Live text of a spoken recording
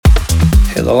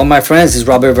Hello, my friends. This is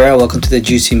Robert Rivera. Welcome to the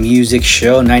Juicy Music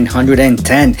Show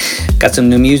 910. Got some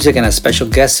new music and a special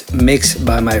guest mix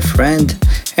by my friend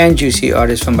and juicy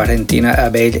artist from Argentina,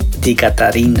 Abel Di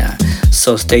Catarina.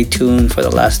 So stay tuned for the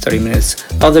last 30 minutes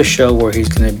of the show where he's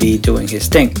going to be doing his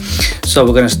thing. So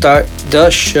we're going to start the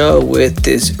show with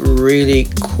this really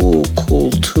cool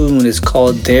tune. It's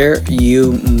called There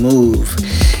You Move.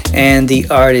 And the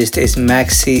artist is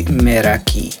Maxi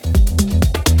Meraki.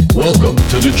 Welcome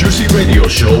to the Juicy Radio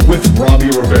Show with Robbie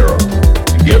Rivera.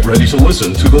 Get ready to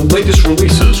listen to the latest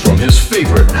releases from his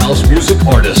favorite house music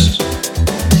artists.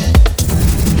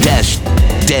 Dash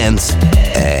Dance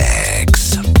X.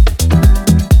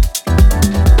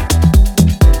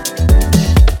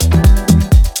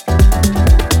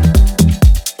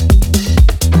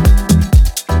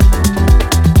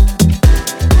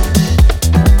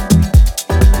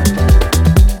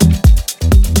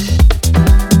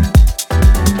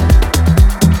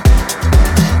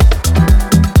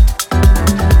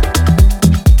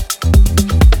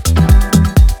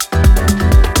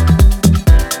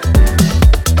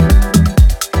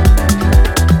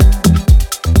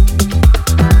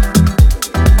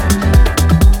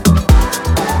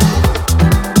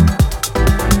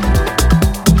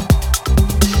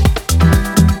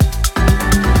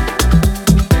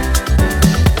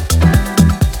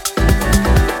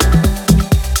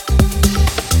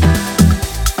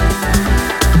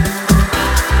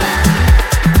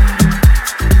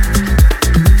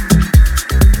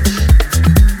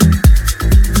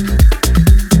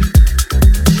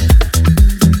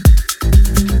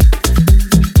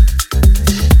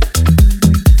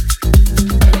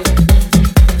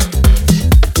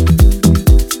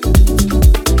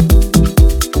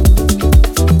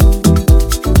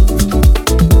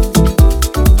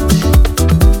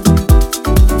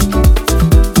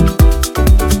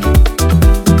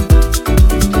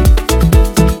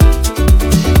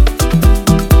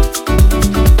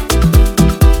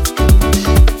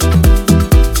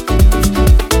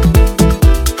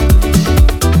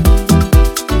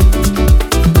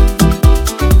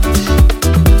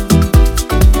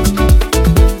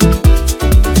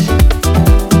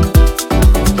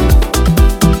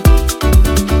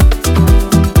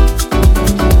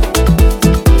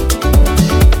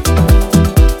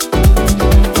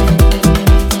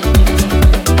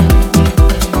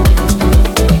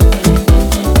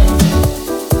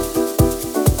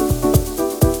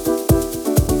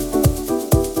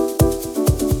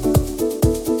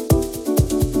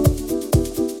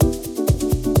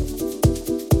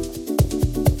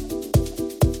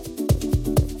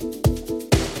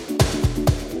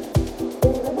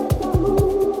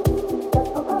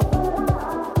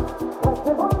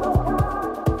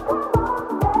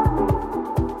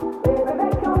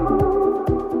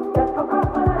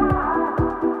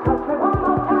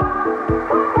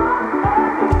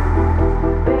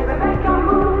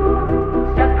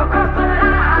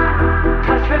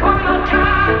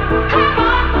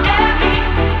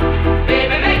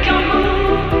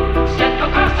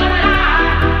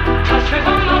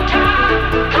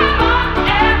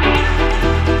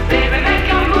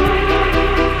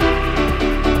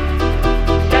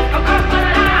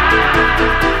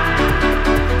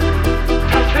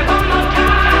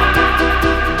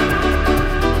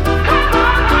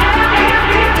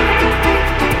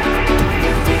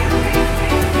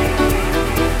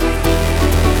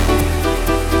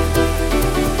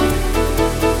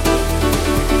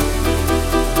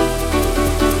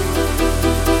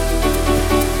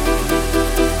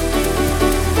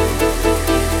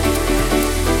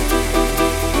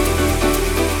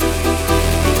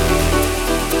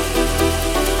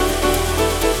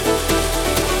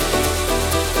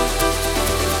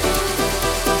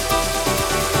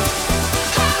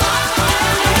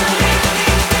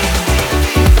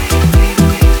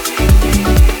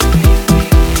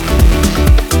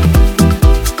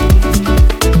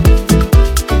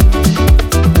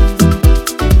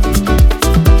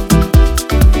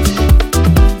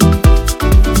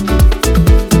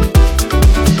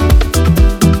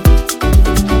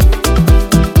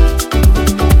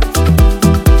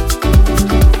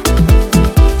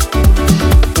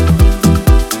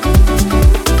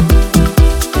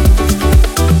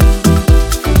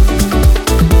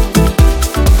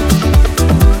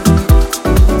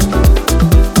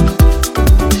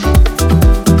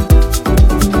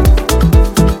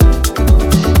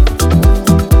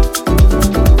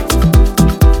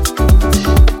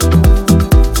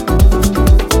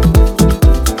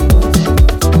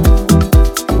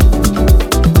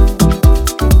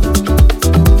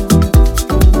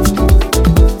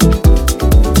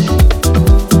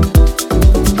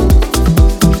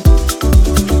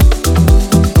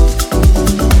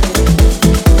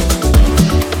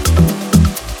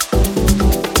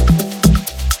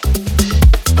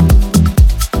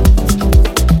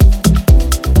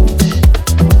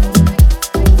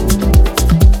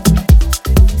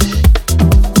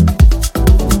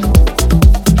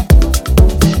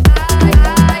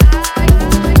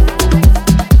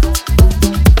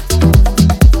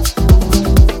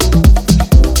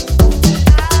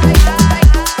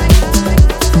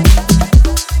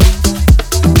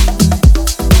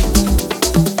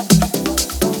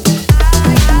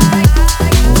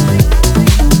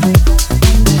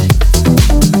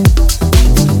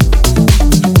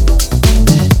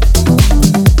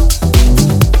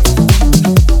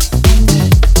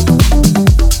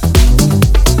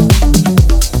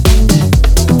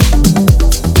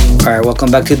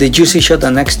 welcome back to the Juicy Show.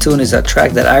 The next tune is a track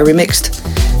that I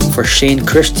remixed for Shane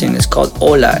Christian. It's called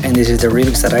Hola, and this is the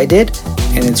remix that I did,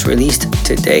 and it's released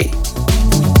today.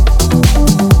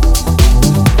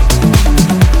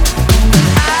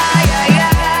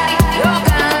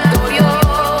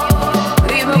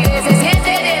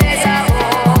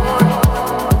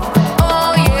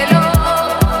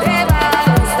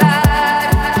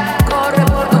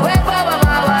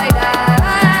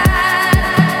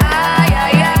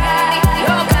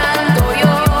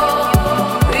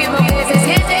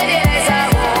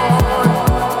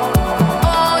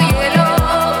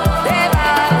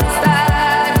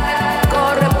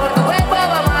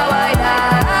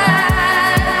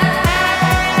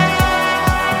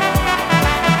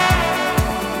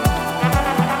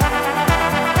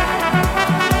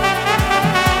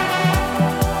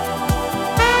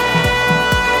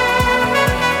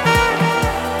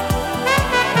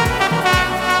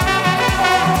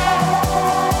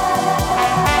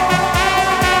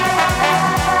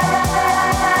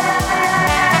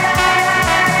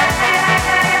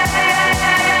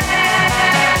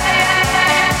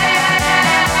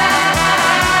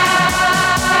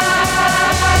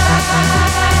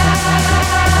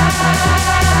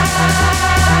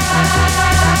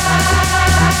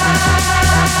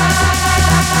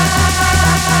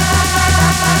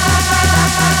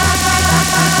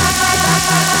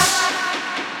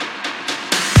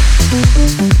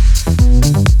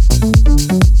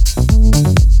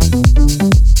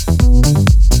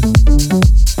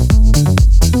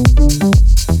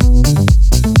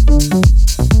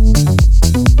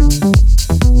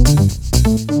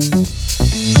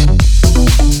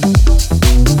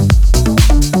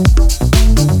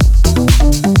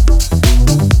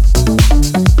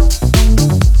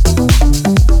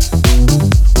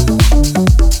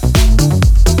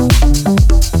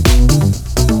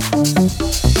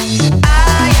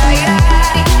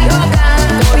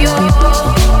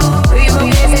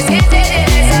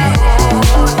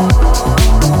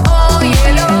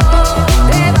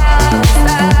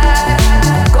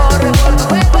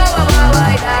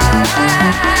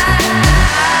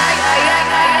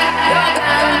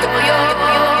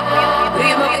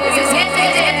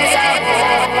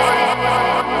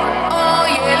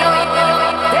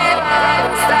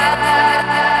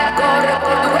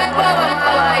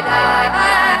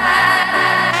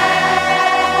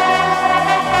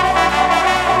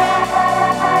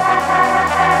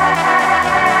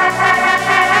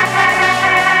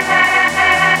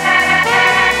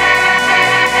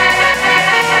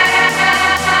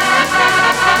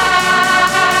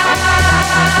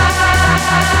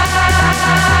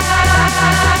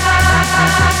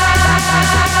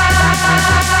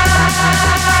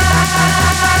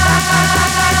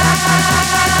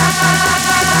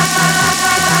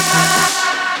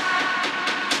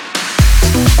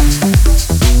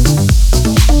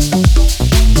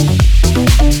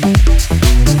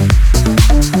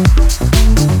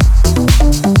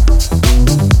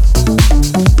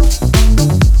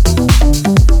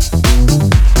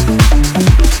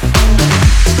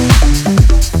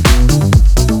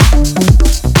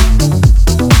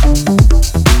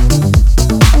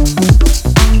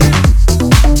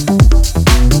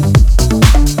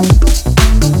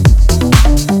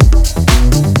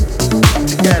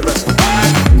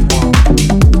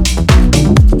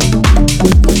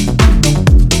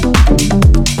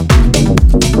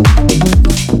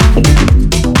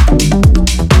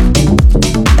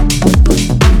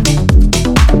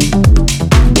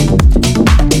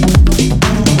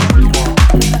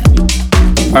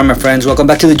 Alright, my friends, welcome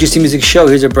back to the Juicy Music Show.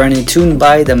 Here's a brand new tune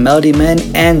by the Melody Men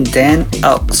and Dan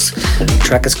Elks. The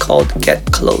track is called Get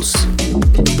Close.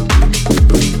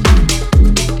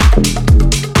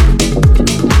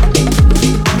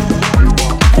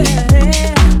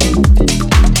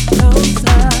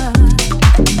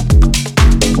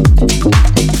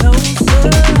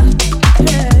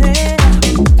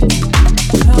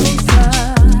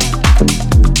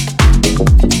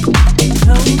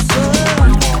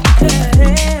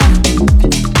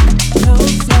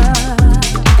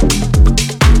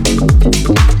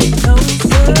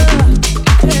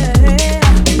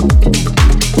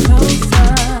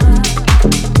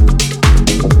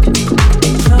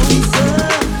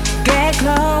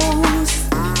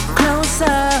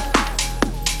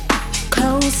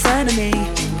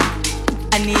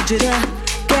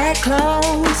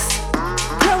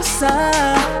 Closer.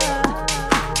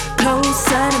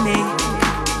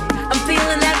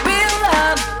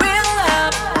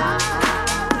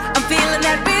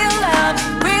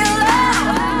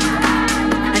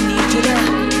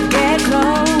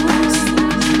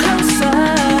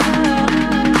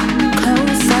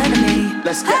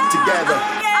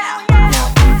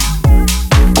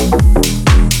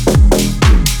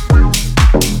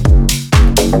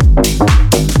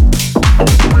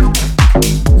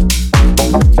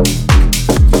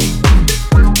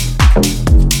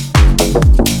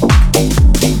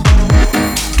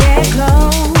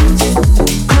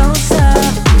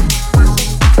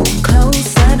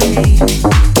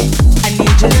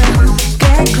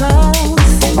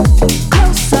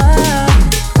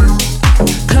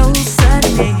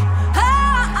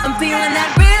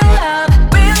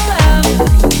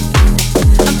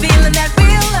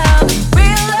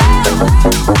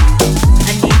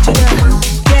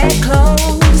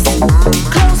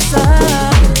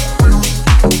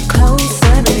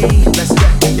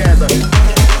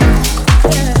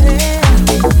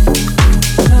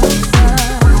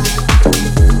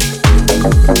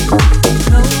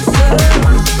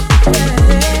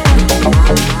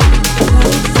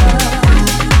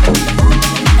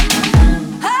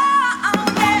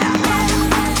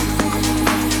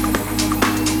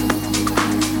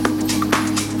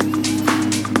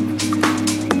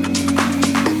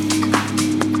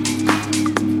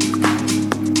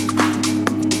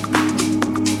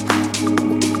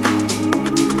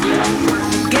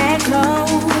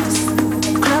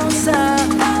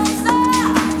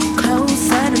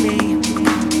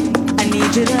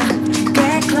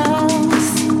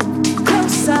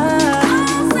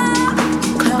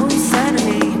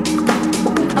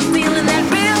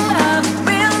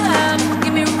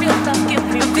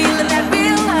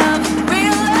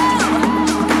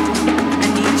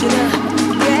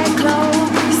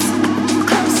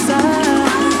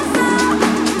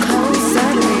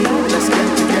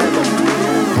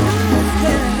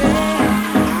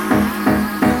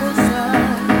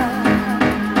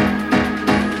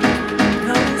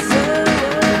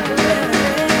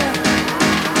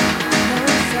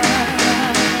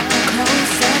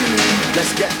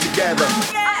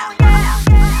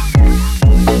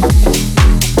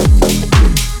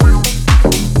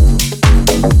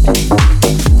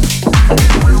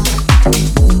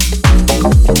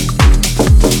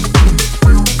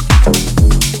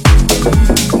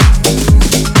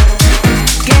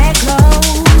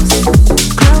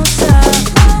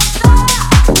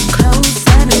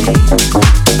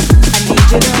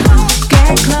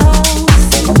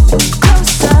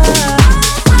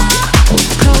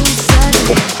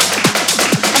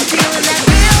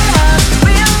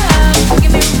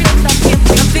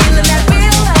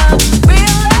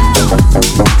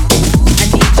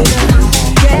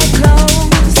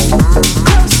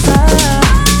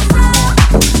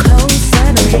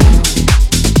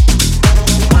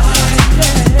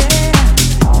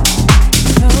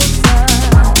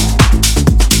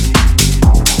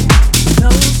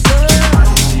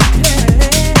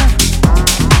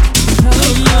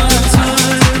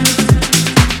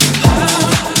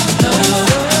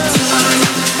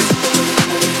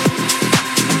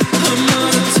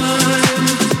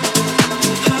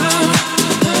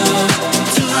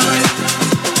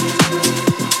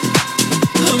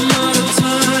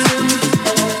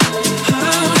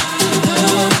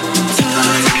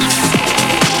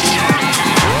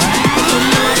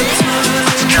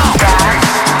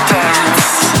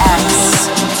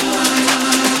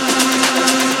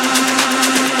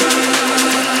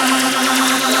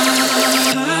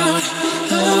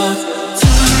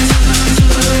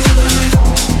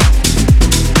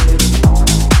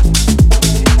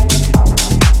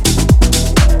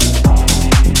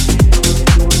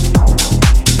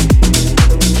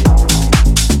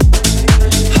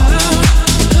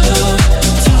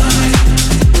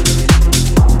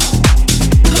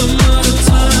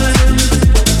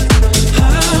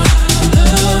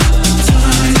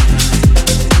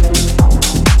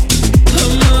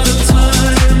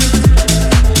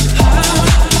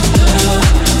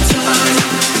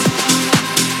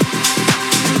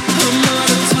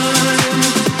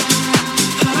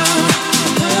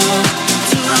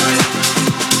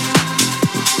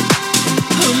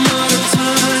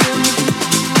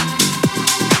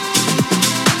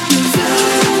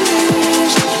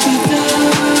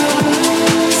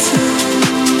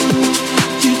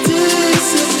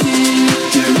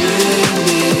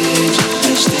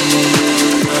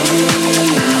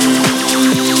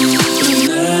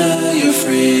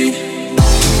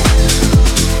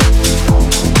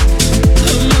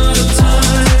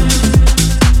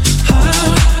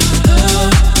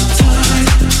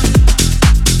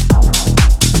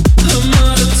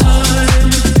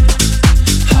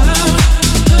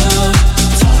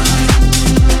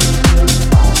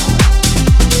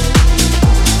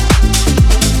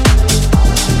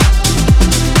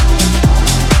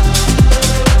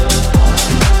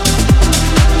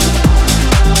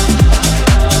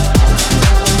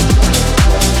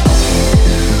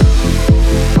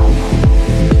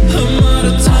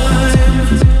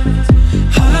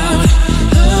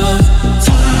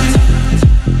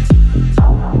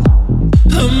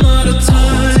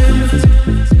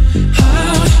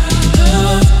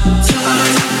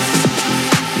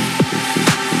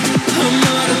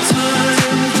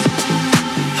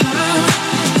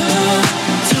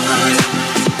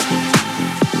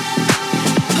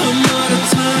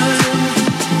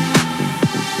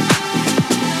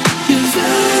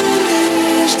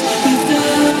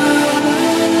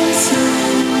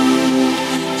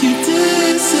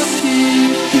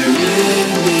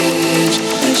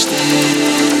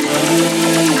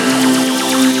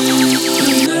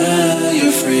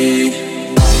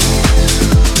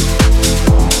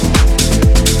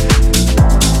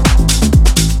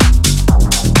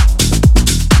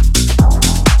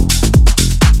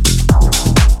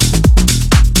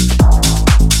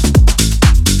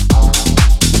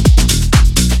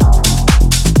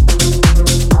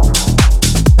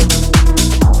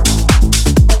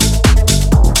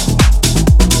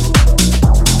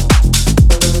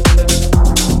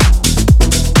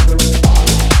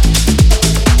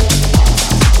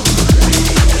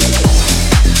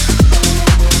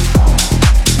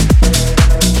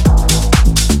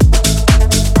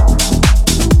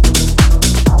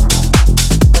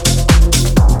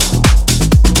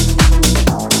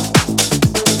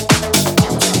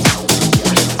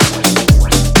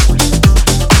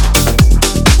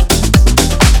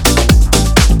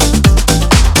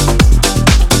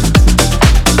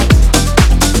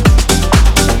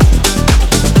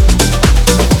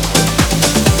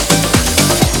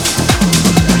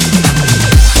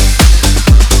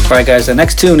 Alright guys, the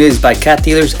next tune is by Cat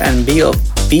Dealers and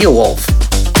Beowulf.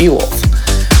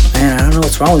 Man, I don't know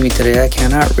what's wrong with me today, I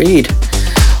cannot read.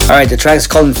 Alright, the track is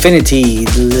called Infinity,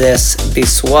 Les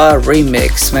Bissois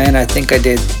Remix. Man, I think I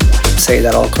did say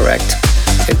that all correct.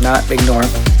 If not, ignore.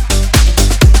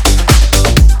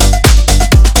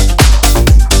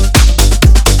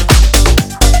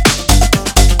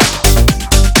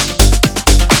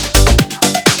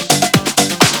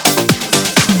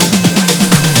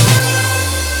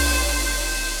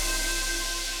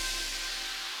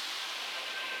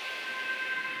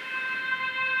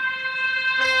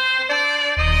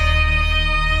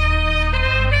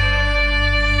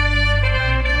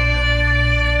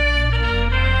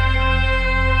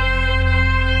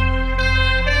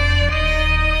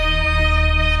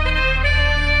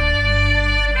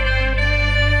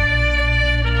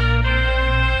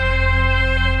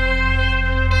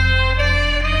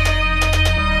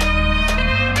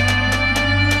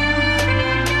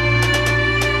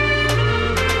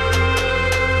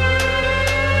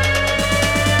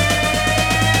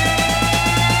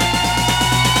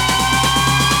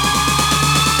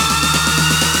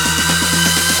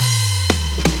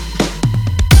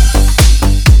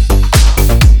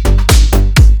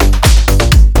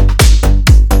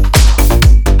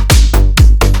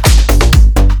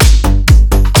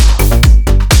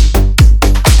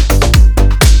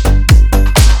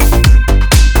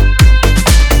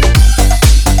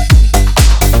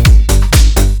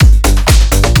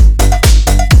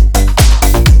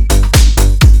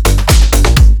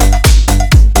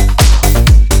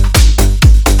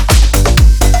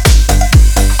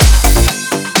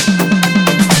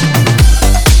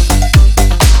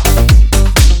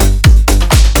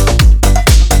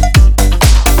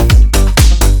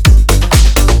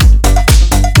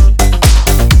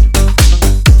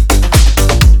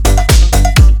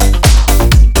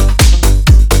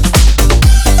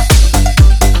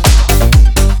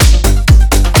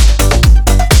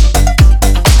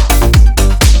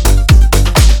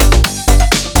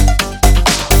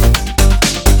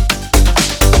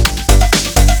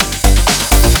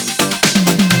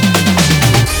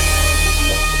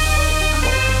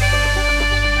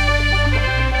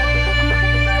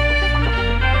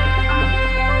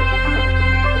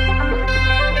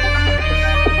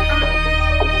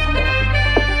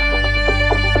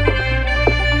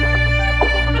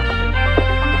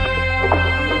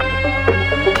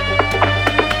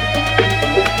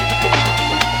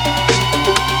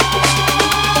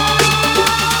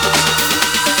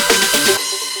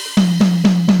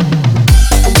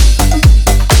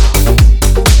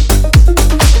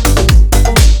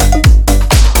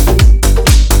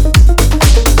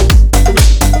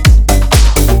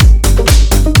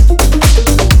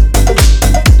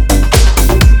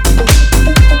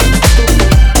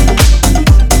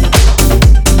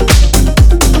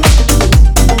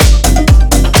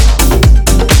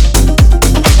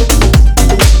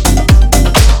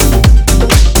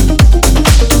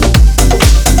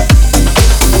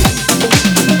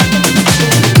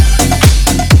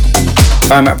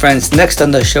 Alright my friends, next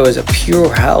on the show is a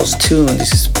pure house tune.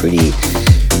 This is pretty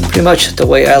much the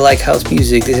way I like house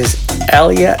music. This is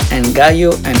Alia and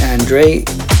Gallo and Andre's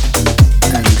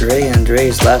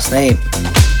last name.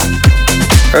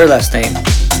 Her last name.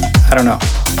 I don't know.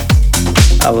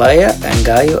 Alia and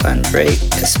Gallo Andre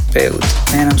Espeude.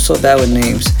 Man, I'm so bad with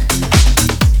names.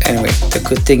 Anyway, the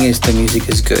good thing is the music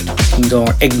is good.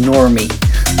 Ignore me.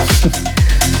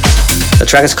 The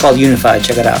track is called Unified.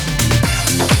 Check it out.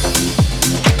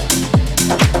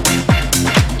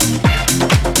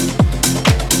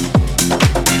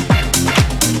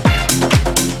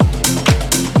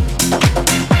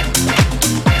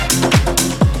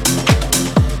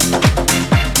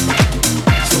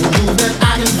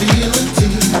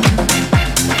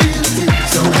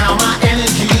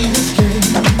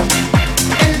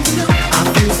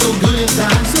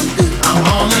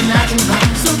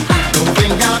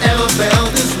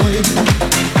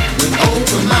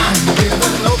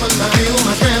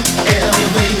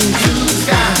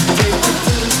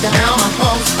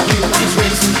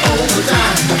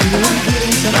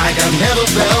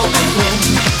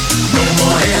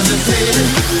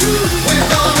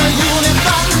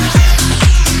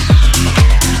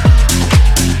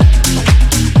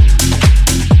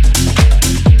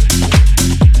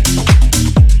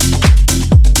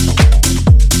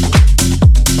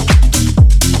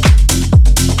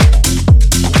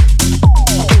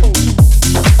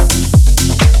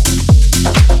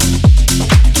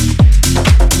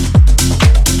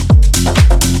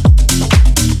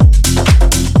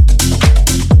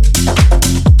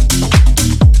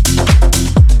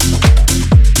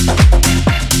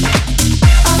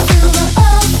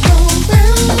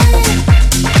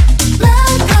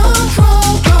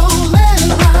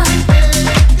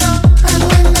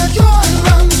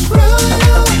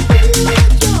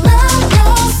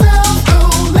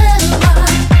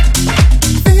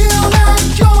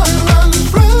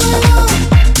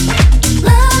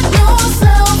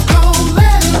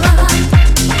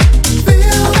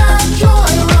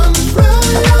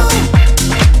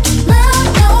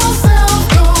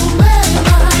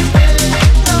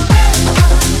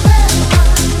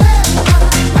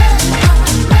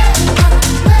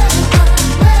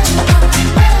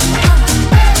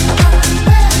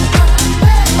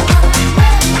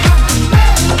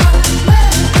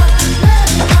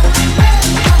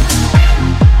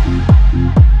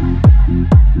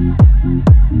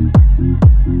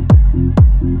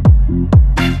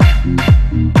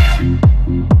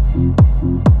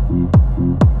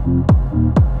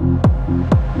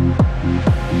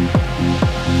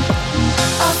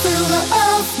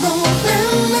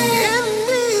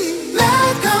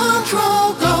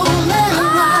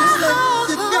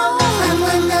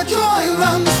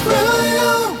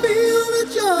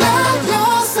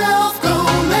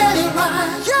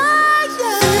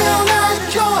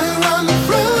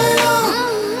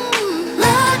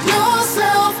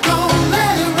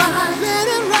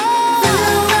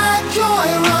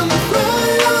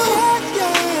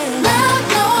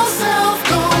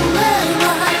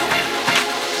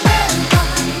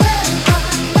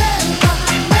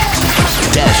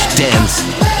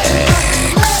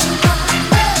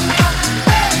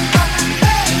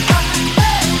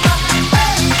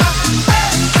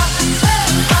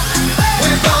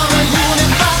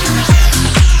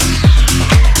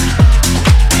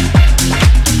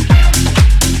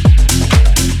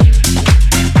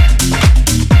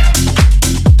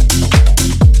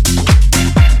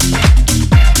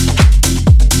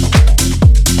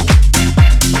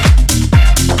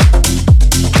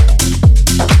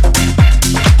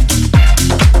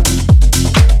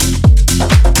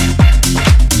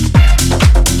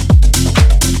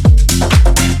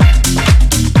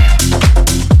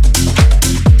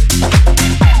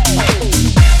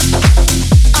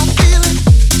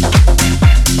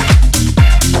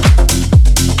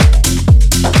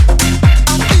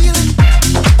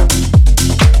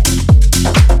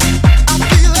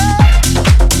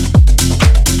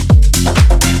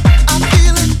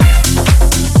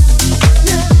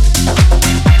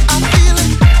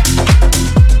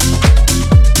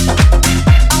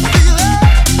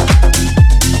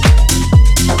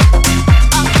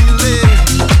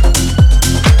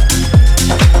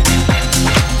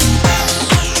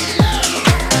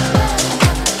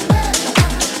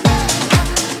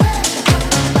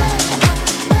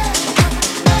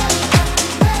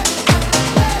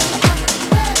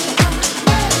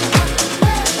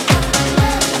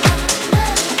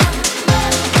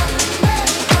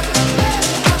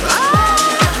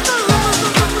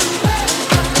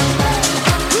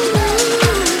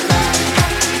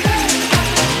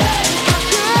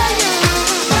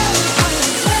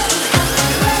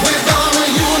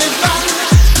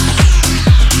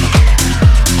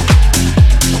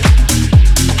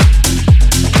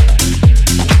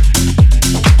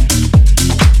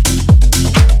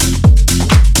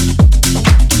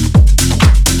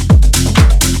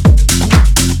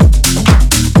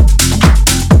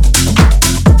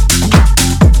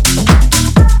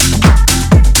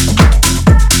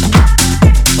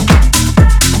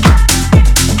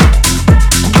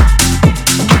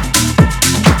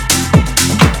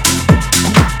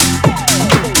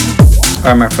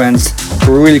 Alright, my friends,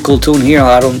 really cool tune here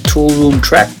out on Toolroom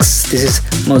Tracks. This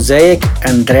is Mosaic,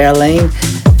 Andrea Lane,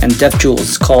 and Def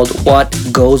Jules called What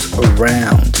Goes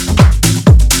Around.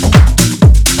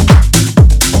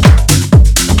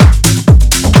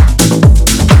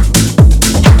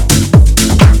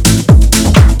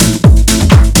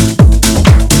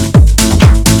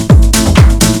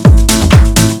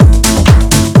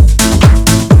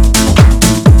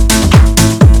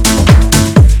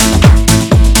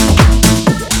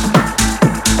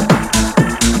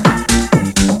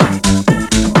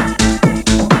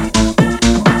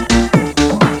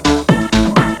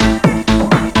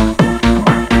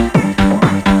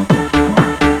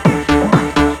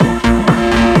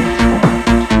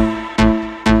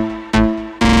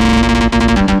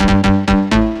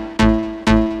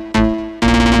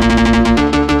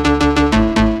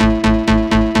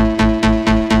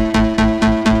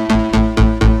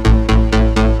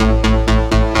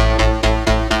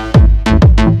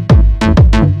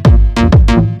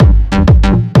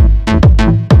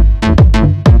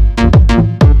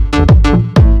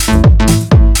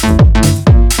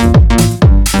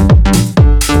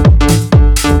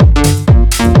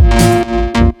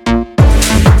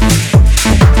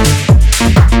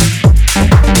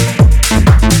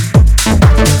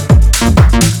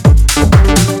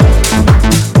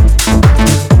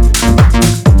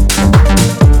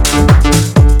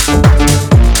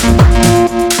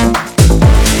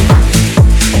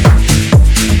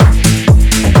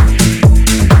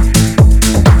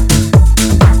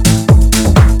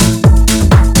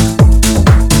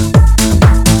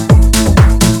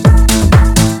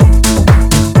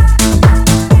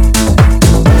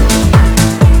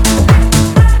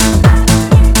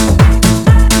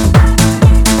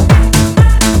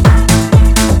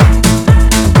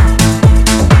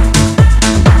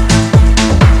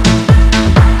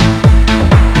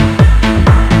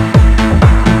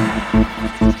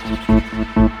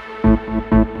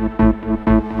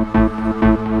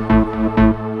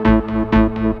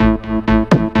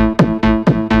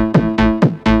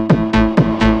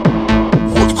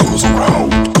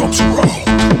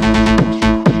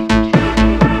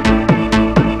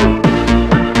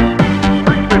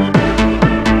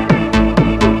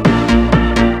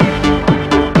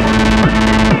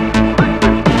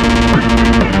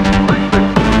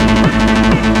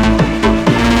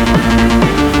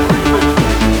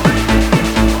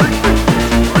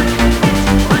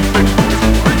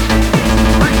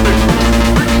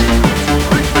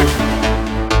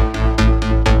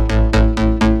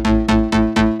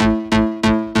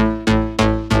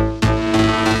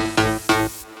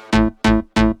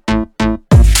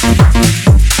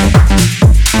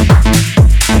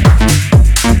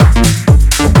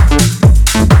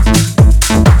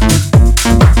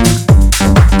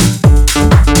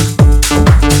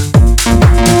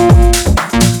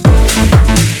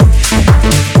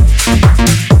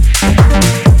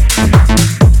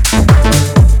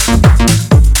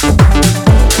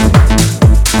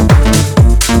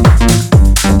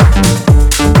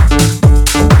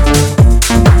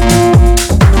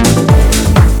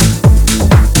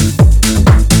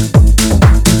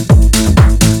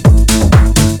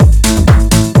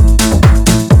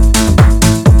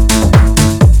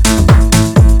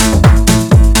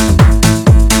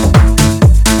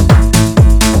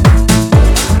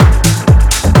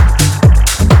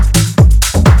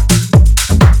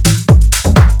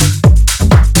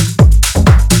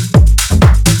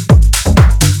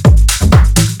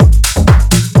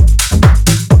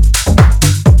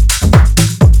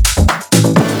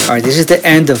 Alright, this is the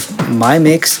end of my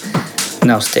mix.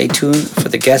 Now stay tuned for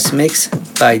the guest mix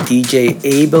by DJ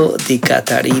Abel Di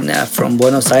Catarina from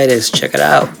Buenos Aires. Check it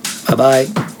out. Bye bye.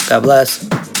 God bless.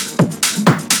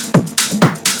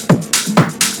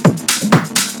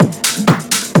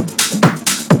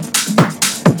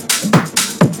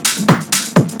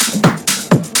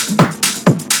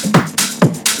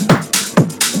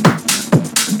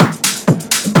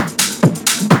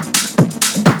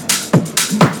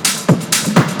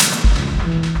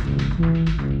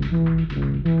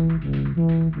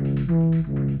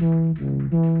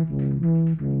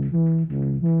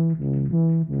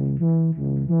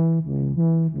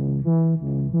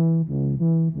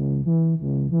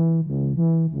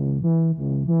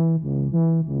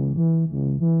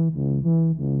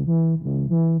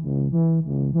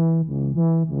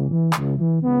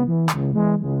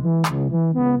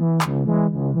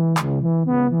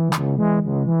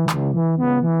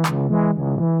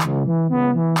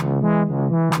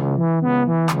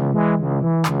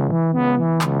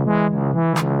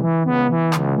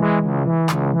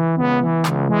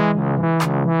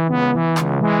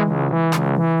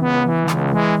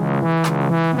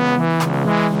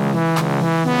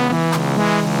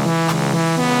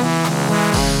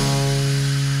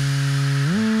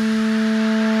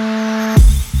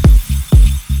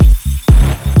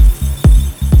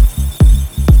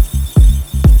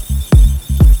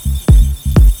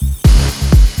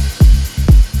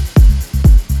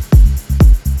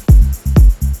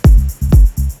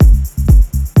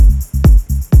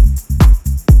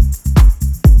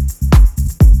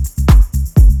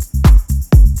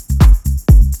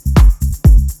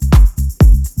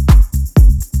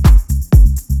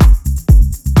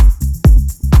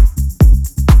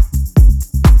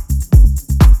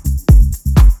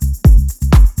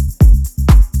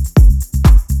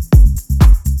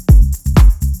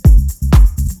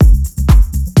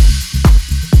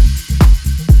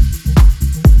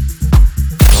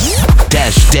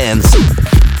 Dance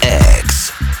X.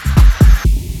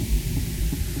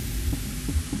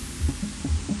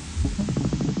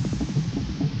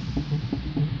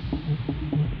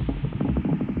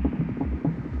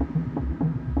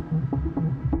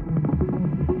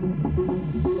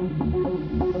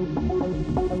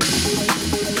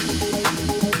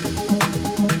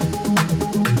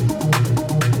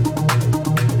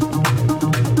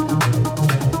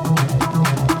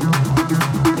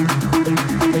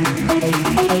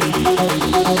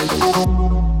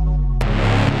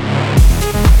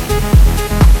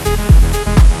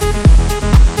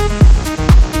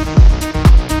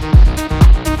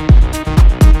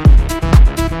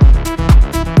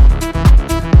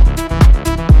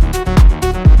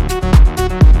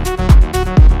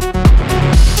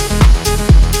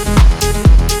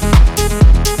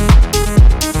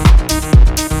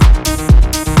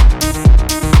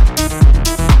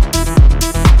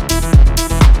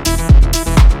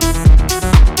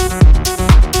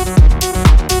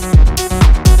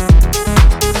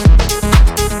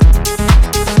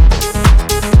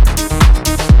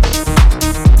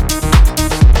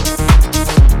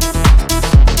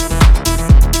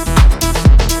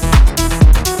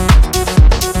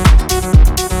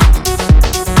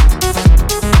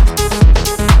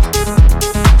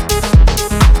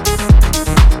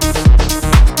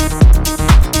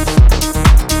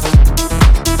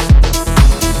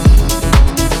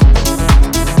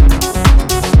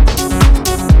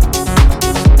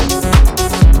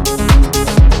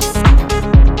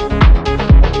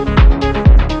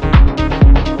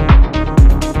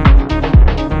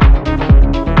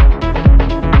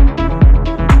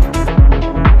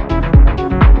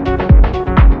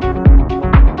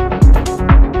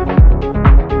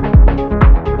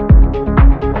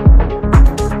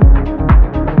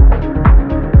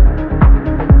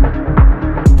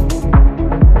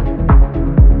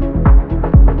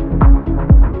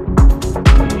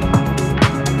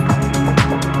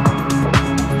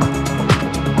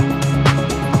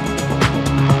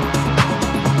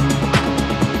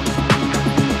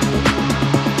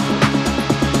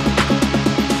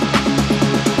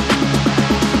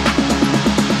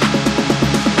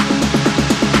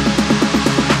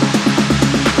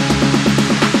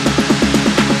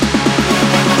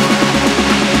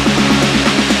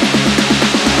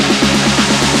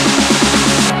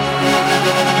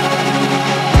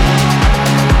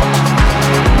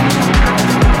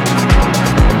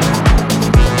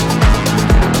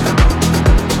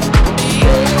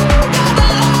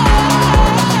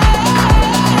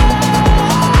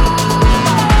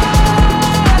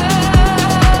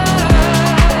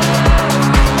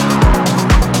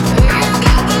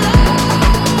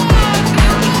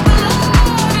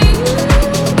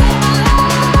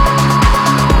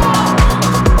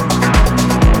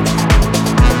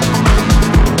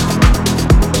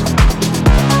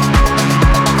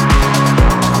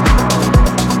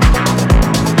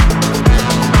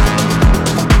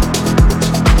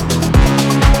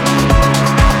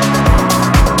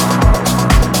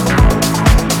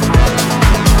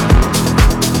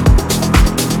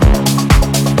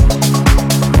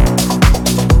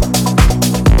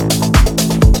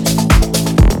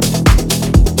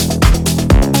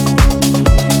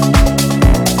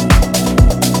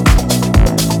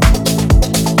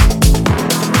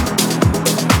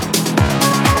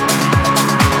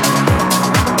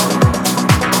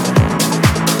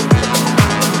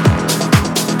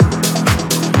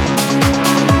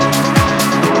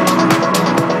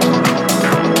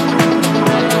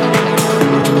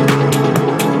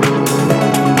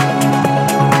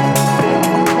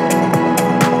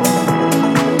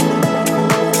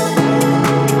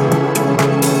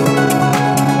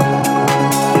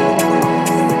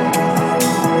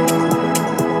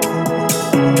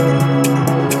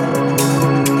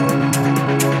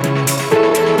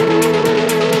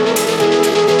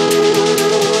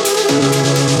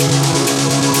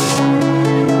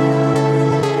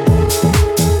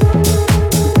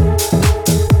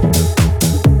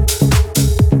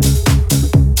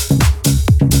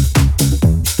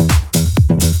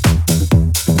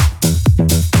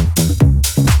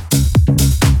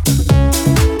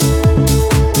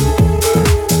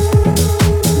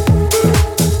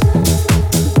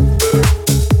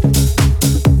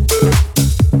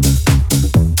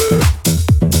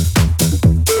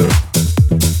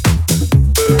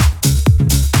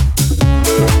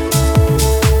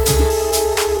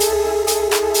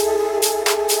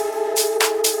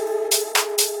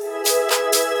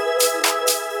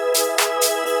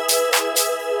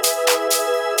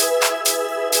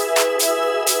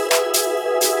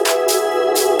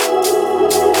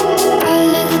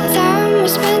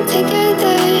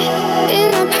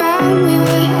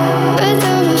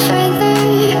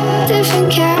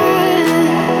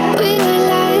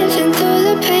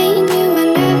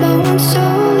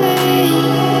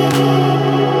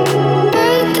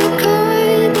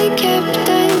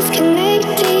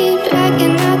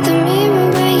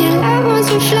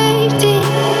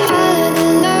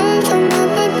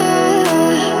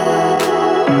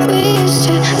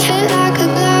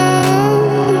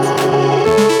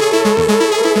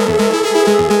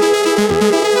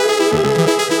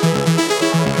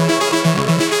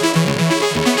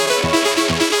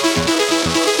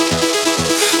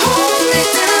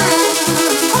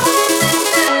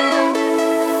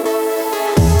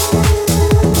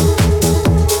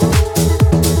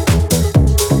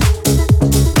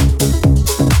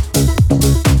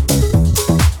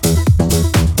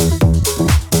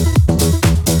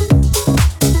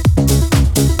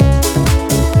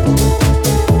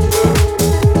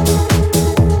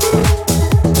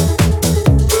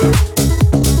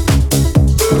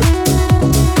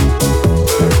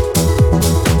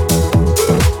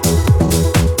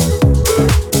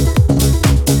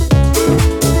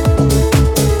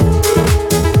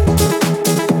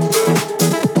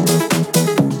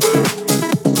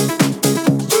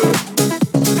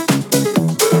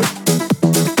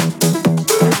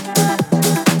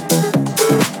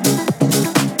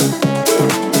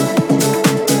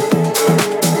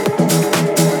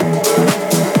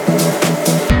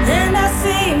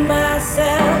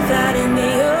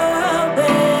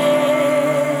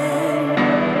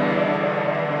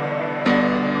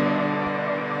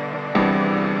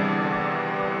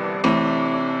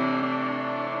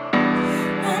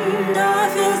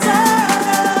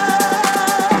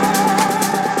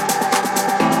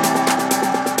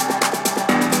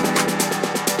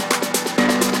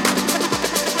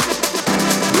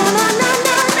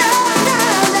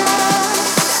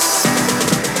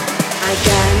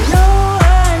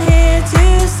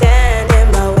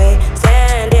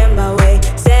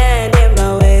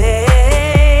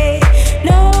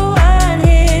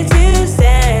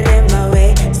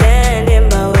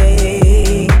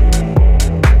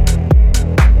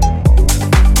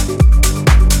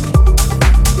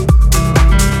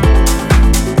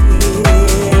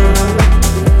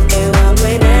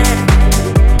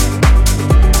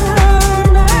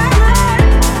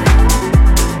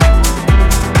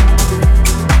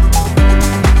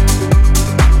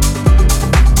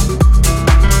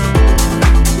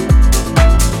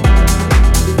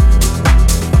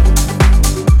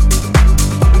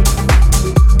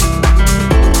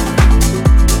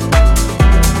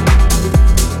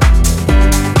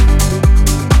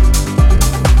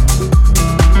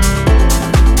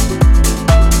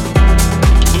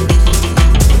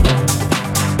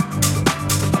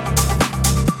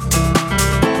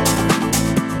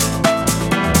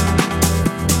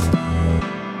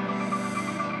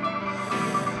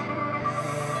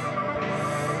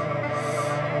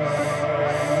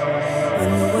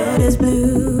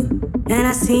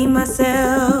 see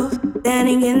myself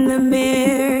standing in the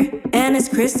mirror, and it's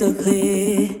crystal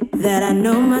clear that I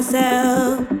know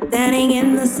myself standing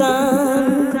in the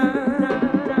sun.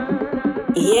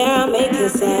 Yeah, I make a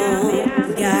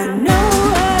sound. Got no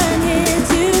one here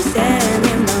to stand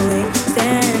in my way,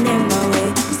 stand in my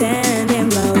way, stand in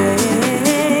my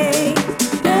way.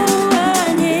 No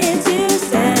one here to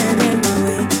stand in my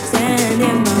way, stand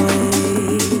in my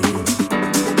way.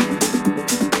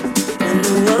 When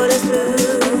the world is blue.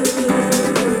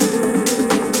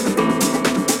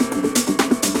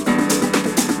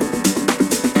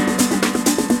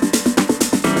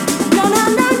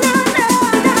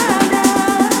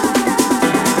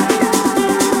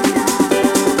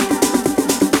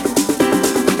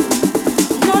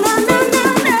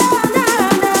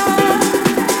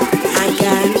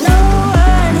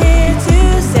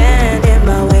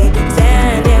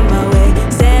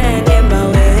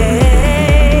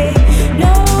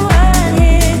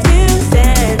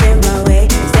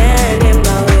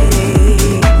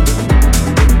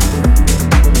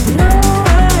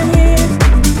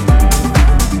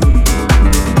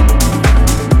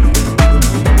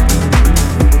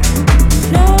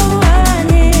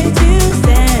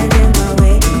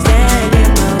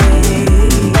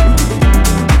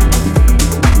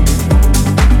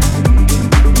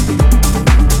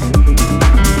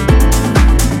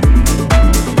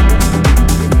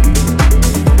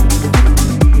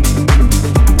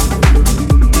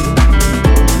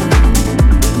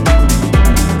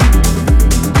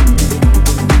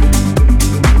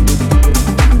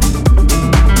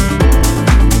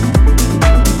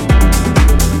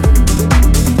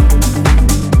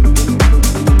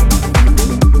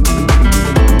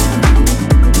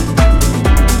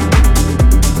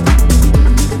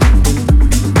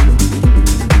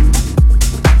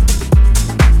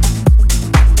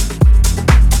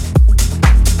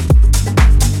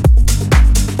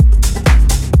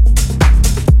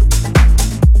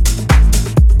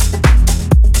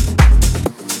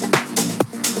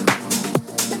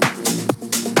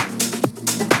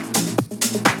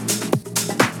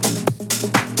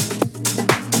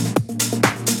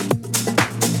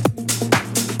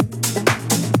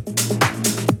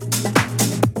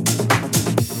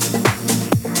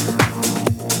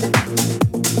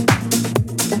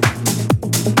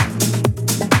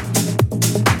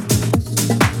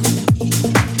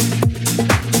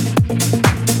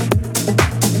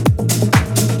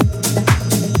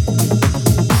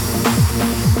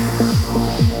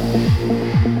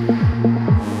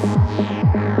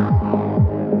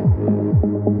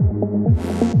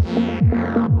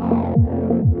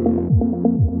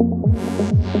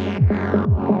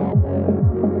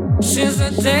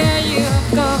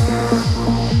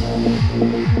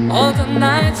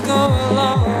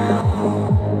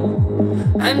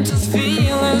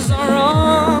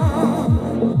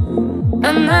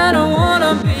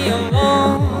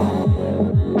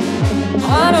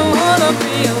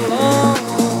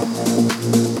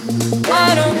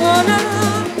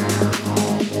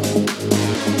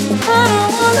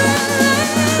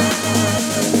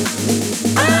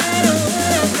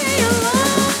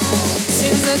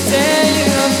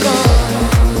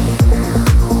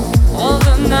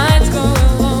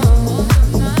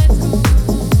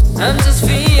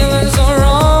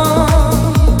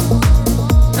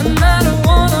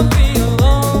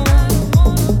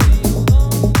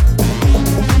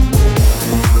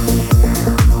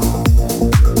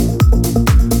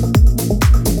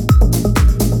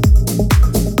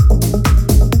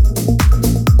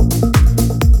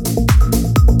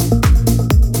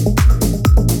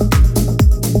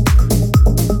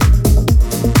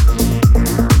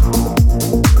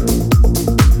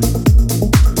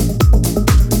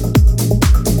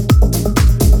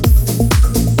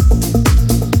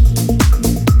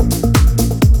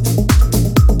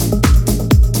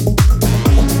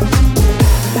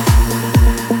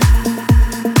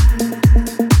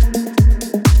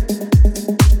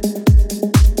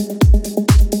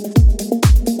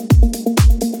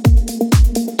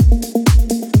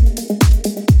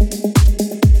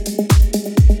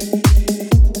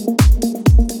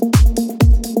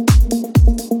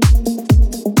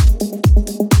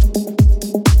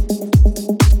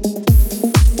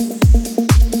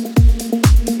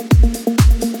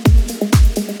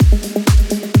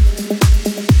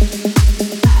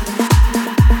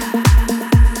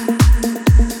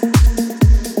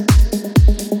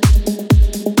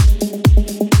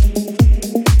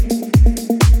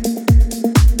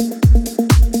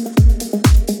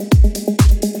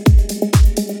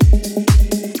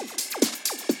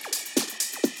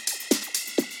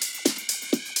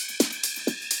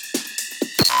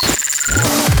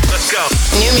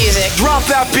 New music. Drop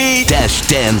that beat. Dash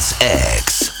Dance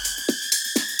X.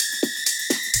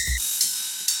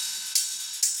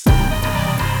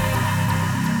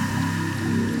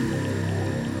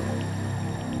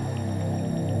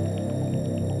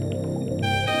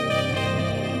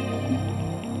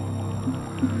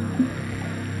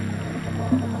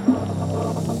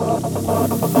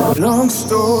 Long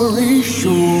story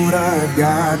short, I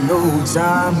got no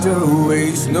time to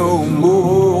waste no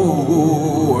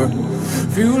more.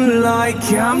 Feel like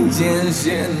I'm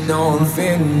dancing on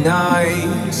thin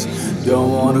ice.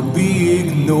 Don't wanna be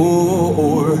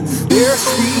ignored. There's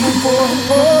people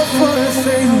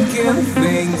overthinking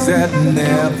things that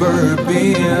never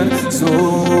been so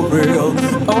real,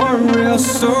 or real,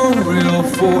 so real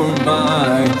for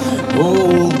my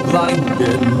whole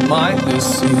blinded mind to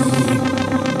see.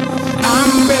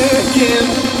 I'm begging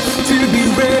to be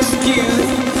rescued.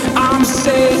 I'm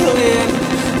sailing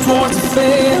towards a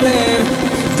feeling.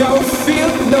 Don't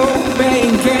feel no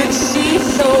pain, can't see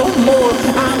no more.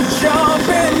 I'm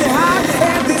jumping high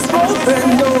at this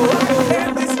open door.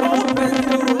 At this open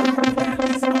door.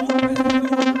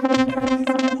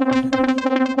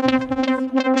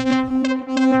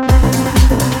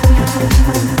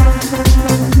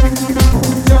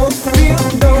 Don't feel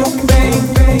no pain,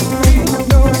 feel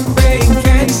no pain,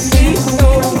 can't see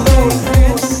no more,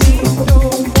 can't see no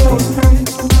more.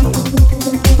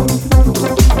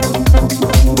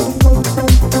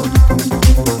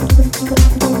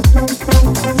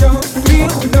 Don't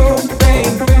feel no pain.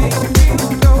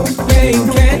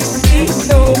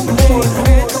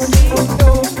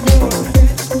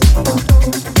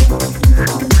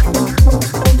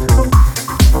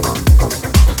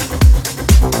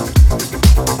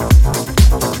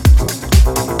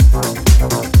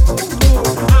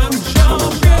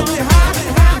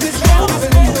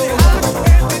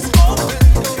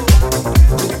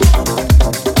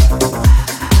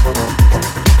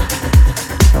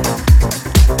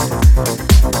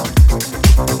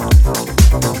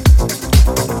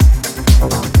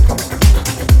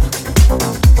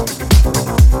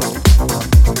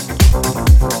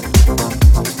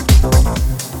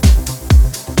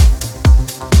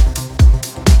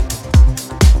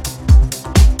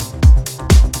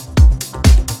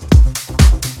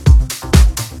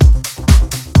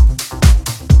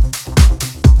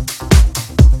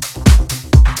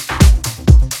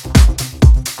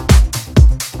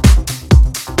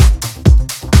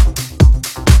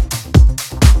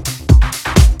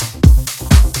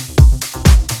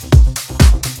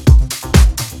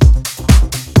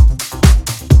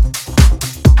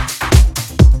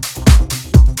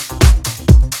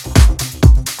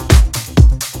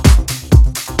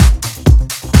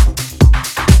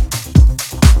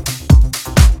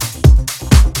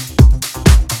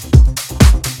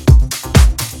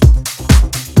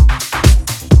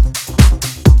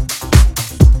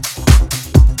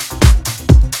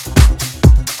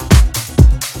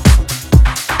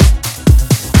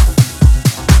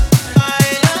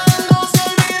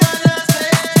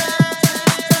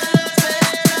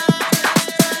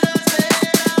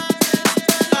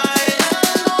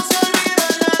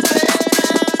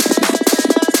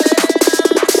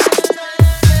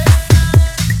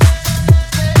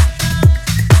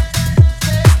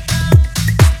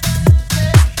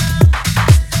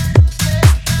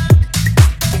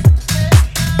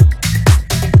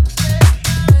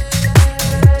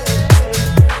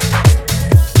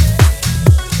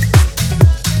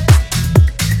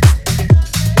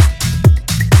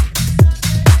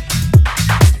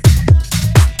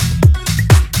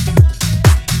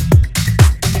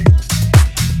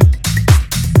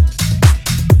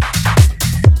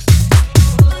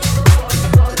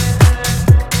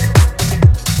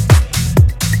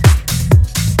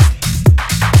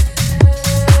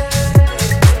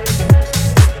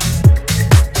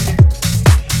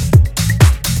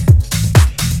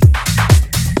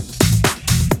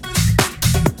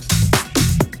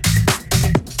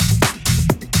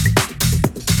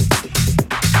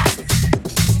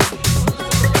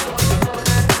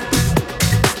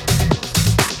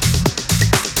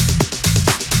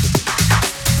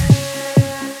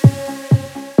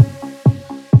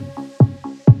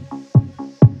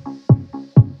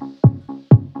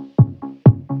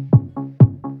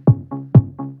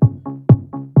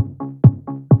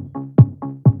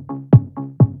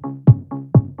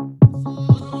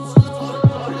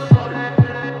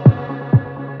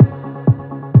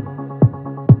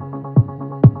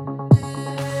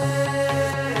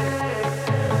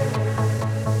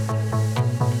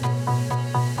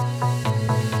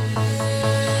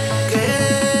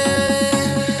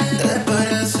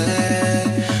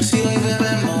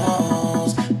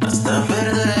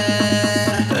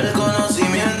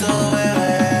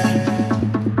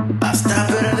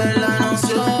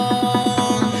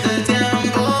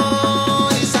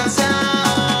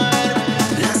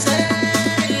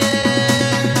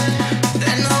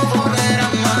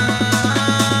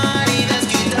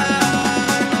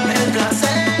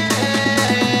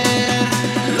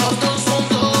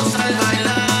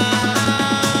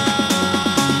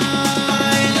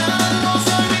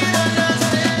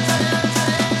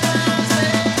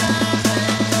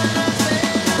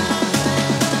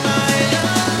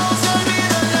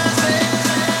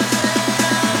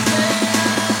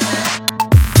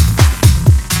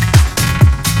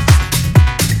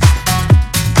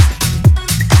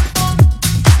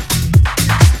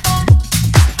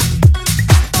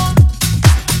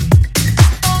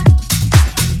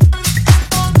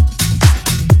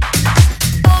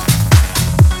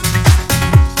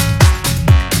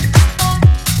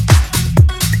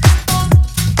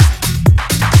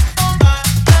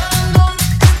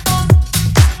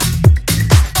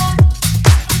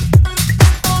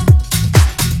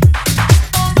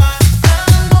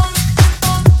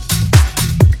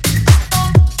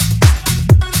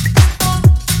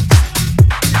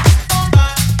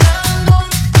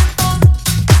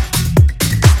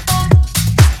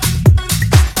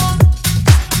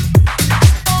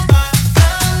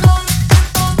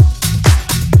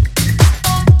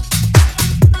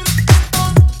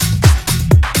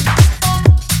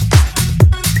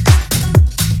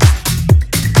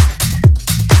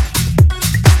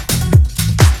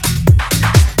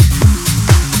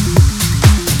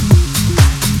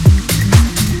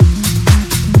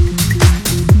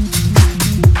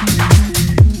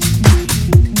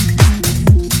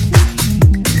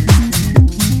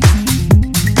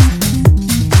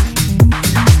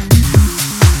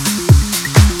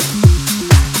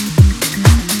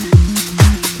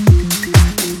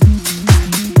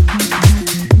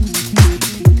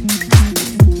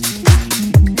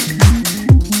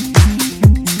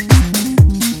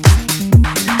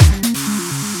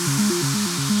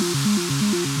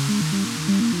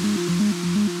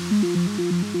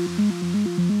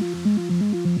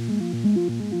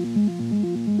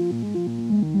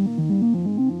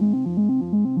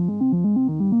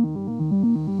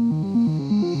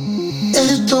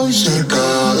 estoy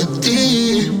cerca de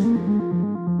ti,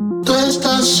 tú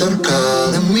estás cerca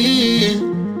de mí.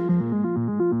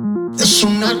 Es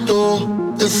un acto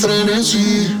de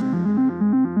frenesí.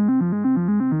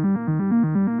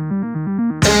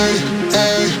 Ey,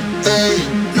 ey, ey,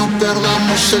 no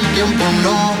perdamos el tiempo,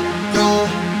 no, no,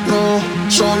 no.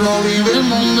 Solo vive el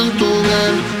momento,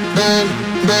 ven, ven,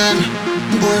 ven.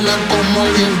 Vuela como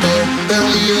el viento,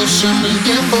 perdidos en el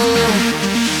tiempo.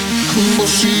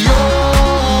 Vos y yo.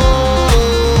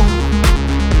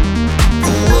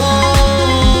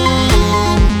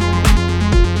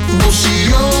 Vos y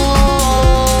yo.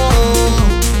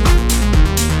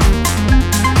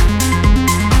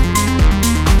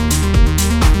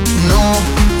 No,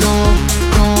 no,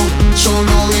 no.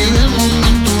 Solo vive el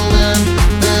momento, ven,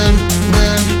 ven,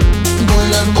 ven.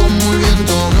 Vuela como el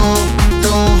viento, no,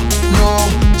 no, no.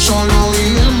 Solo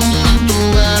vive el momento,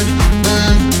 ven,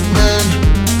 ven, ven.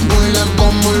 Vuela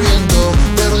como el viento,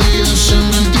 perdidos en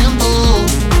el tiempo.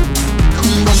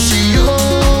 Vos y yo.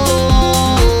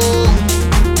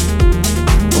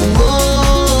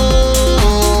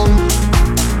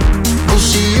 Vos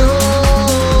y yo.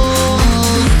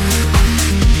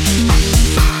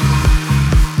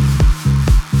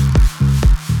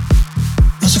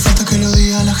 No hace falta que lo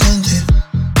diga la gente.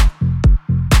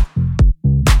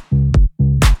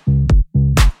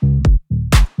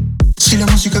 Si la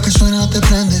música que suena te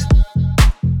prende.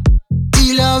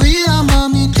 Y la vida,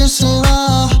 mami, que se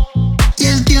va. Y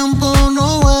el tiempo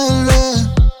no vuelve.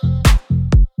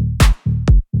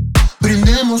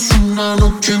 Brindemos una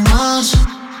noche más.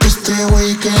 Este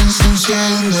weekend se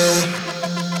enciende.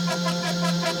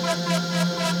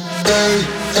 Ey,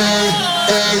 ey,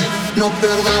 ey. No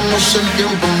perdamos el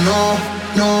tiempo, no,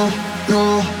 no, no.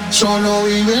 Solo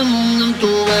vive el momento,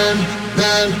 ven,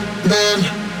 ven, ven.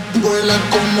 Vuela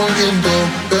como el viento,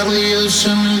 perdidos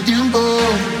en el tiempo.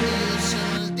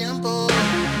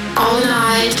 All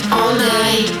night, all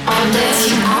day, all day,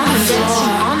 on the floor,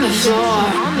 on the floor,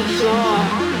 on the floor,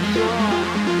 on the floor.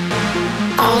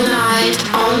 All night,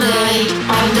 all day,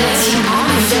 all day, on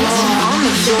the floor, on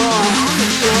the floor, on the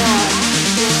floor.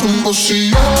 Vos y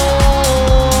yo.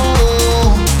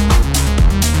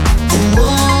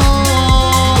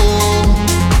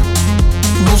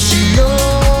 Vos y yo.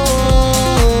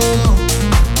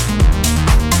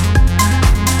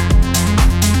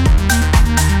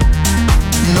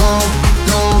 No,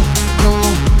 no, no.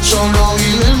 Solo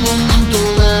vive el momento,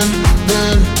 ven,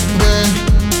 ven, ven.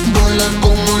 Vuela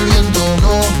como el viento,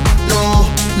 no, no,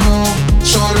 no.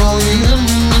 Solo vive el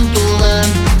momento, ven,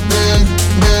 ven,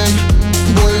 ven.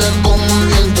 Vuela como el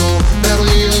viento,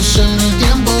 perdidos en el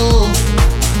tiempo.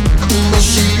 Vos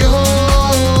y yo.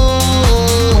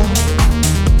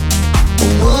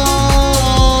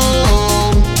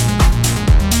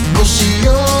 Vos y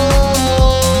yo.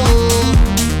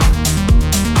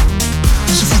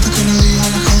 No hace falta que lo diga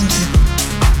la gente.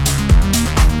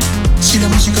 Si la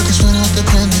música que suena te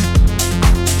prende.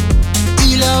 Y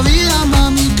la vida,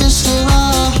 mami, que se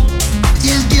va. Y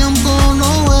el tiempo no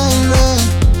vuelve.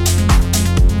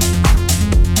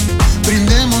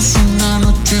 Brindemos una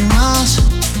noche más.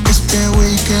 Este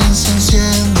weekend se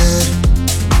enciende.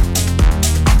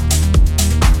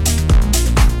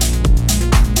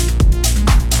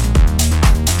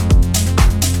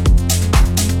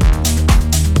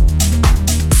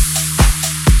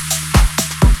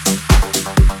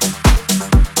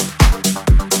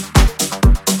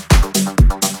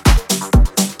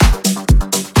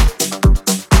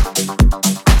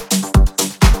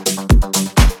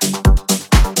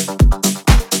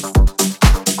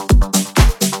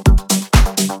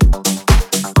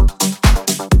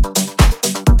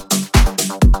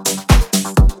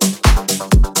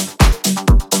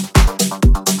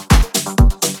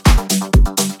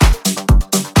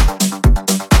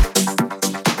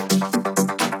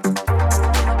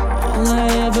 All I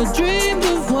ever dreamed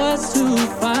of was to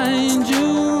find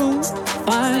you,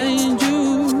 find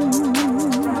you.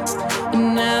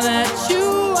 And now that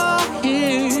you are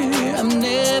here, I'm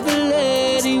never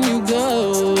letting you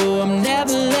go. I'm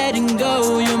never letting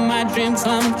go. You're my dream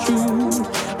come true.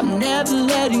 I'm never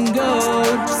letting go.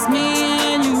 Just me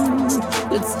and you.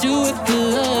 Let's do it for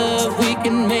love. We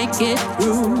can make it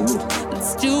through.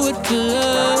 Let's do it for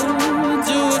love.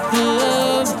 Do it for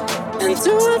love. And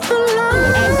do it for love.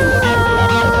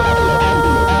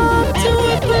 Do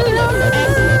it for love.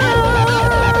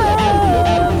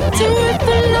 Do it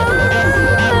for love.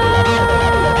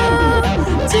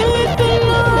 Do it for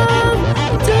love.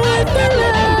 Do it for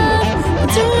love.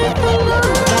 Do it for love.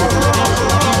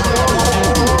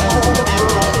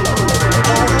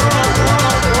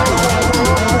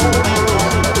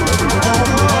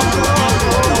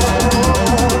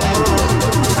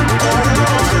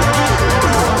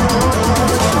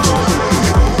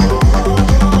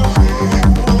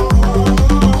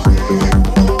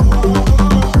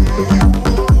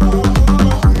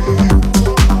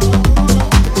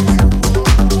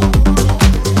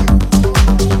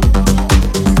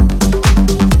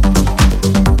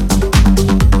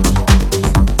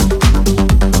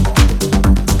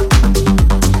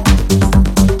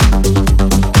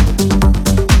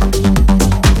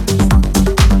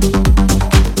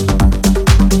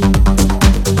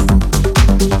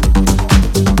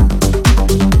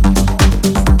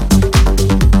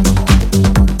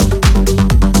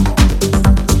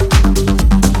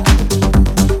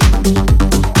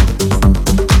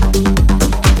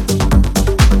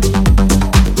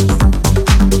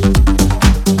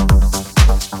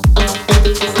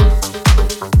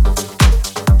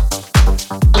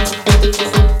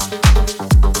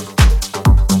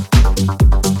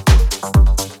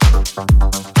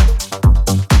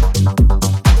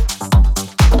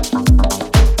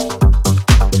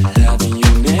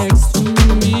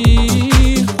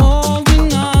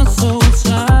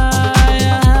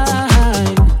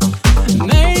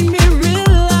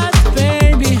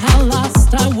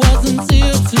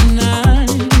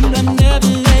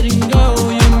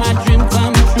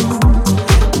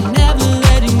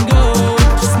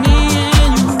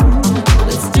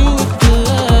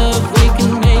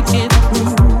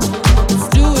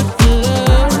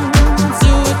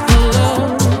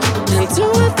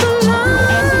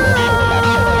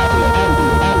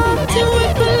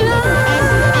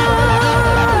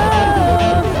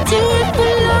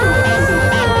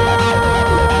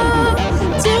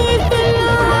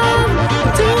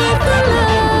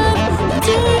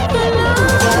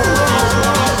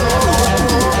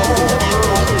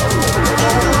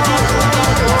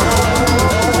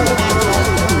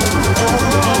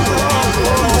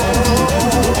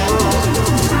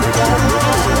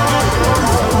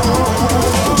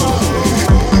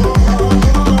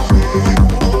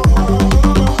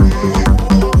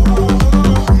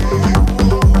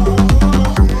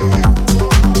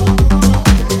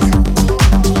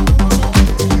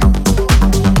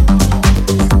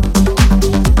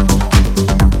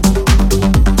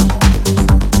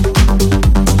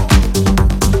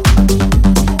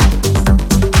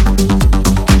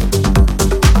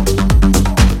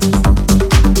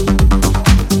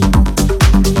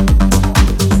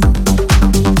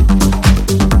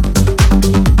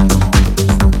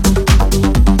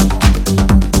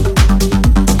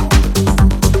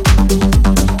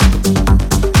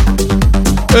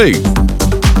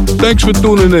 Thanks for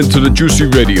tuning in to the Juicy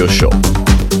Radio Show.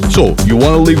 So, you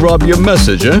want to leave Robbie a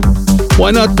message, eh?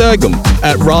 Why not tag him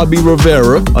at Robbie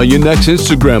Rivera on your next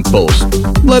Instagram post?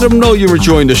 Let him know you're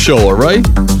enjoying the show, alright?